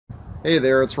Hey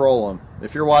there, it's Roland.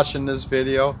 If you're watching this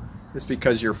video, it's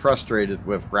because you're frustrated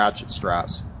with ratchet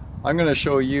straps. I'm going to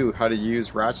show you how to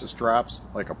use ratchet straps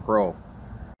like a pro.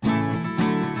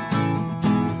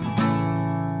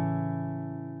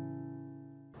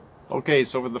 Okay,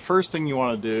 so the first thing you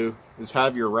want to do is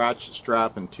have your ratchet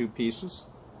strap in two pieces.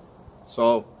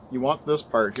 So you want this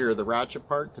part here, the ratchet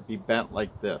part, to be bent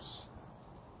like this.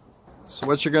 So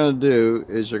what you're going to do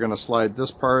is you're going to slide this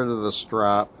part of the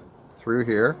strap through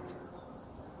here.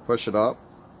 Push it up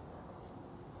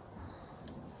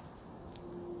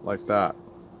like that.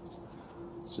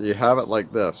 So you have it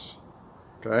like this.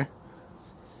 Okay?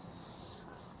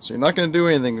 So you're not going to do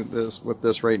anything with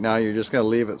this right now. You're just going to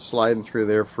leave it sliding through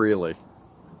there freely.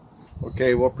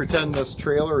 Okay, we'll pretend this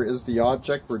trailer is the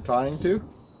object we're tying to.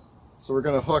 So we're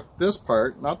going to hook this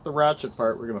part, not the ratchet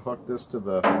part, we're going to hook this to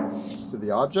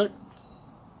the object.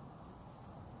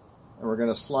 And we're going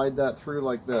to slide that through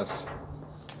like this.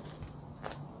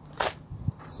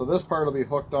 So this part will be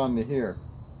hooked onto here.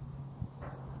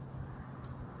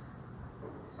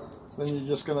 So then you're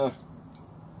just going to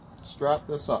strap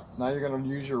this up. Now you're going to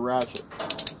use your ratchet.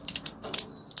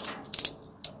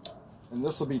 And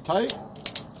this will be tight.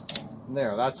 And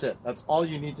there, that's it. That's all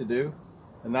you need to do.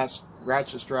 And that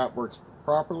ratchet strap works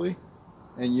properly.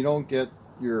 And you don't get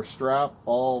your strap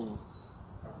all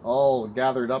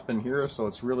gathered up in here, so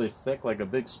it's really thick like a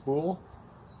big spool.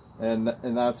 And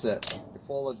that's it. You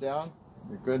fold it down.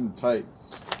 You're good and tight.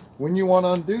 When you want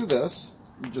to undo this,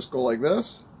 you just go like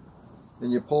this,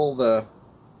 and you pull the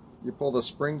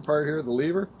spring part here, the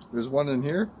lever. There's one in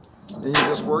here, and you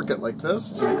just work it like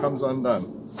this, and it comes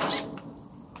undone.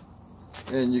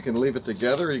 And you can leave it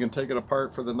together, or you can take it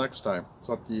apart for the next time. It's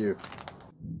up to you.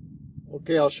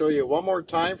 Okay, I'll show you one more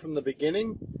time from the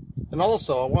beginning. And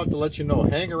also, I want to let you know,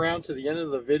 hang around to the end of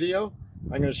the video.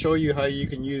 I'm going to show you how you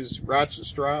can use ratchet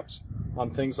straps on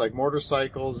things like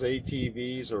motorcycles,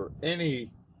 ATVs, or any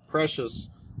precious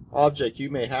object you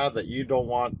may have that you don't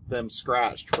want them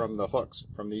scratched from the hooks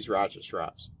from these ratchet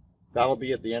straps. That'll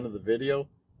be at the end of the video,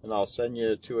 and I'll send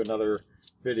you to another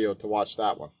video to watch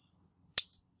that one.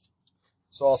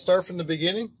 So I'll start from the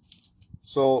beginning.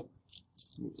 So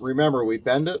remember, we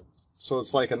bend it so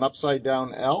it's like an upside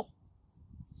down L.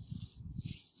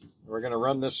 We're going to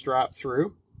run this strap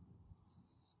through.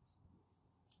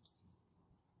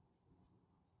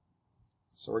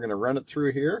 So we're going to run it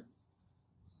through here.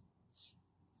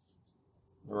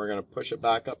 And we're going to push it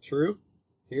back up through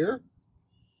here.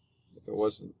 If it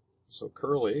wasn't so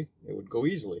curly, it would go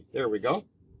easily. There we go.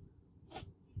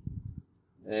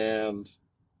 And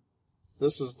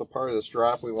this is the part of the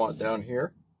strap we want down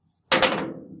here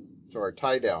to our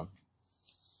tie down.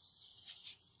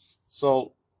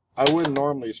 So I wouldn't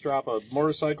normally strap a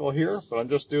motorcycle here, but I'm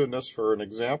just doing this for an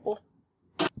example.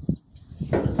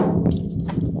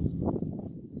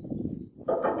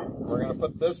 We're going to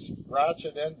put this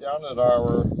ratchet end down at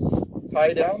our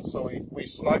tie down, so we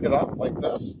snug it up like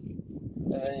this,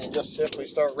 and then you just simply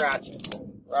start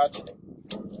ratcheting.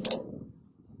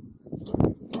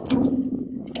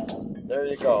 There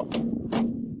you go.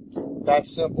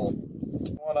 That's simple.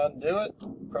 You want to undo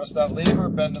it, press that lever,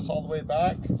 bend this all the way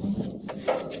back.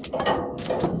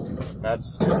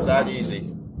 It's that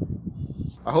easy.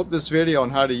 I hope this video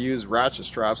on how to use ratchet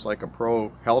straps like a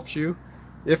pro helps you.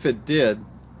 If it did,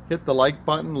 hit the like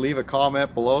button, leave a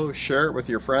comment below, share it with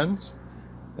your friends,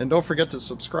 and don't forget to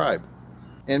subscribe.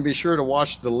 And be sure to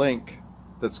watch the link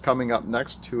that's coming up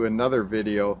next to another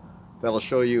video that'll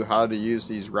show you how to use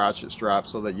these ratchet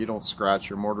straps so that you don't scratch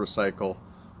your motorcycle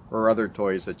or other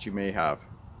toys that you may have.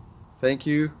 Thank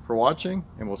you for watching,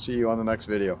 and we'll see you on the next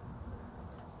video.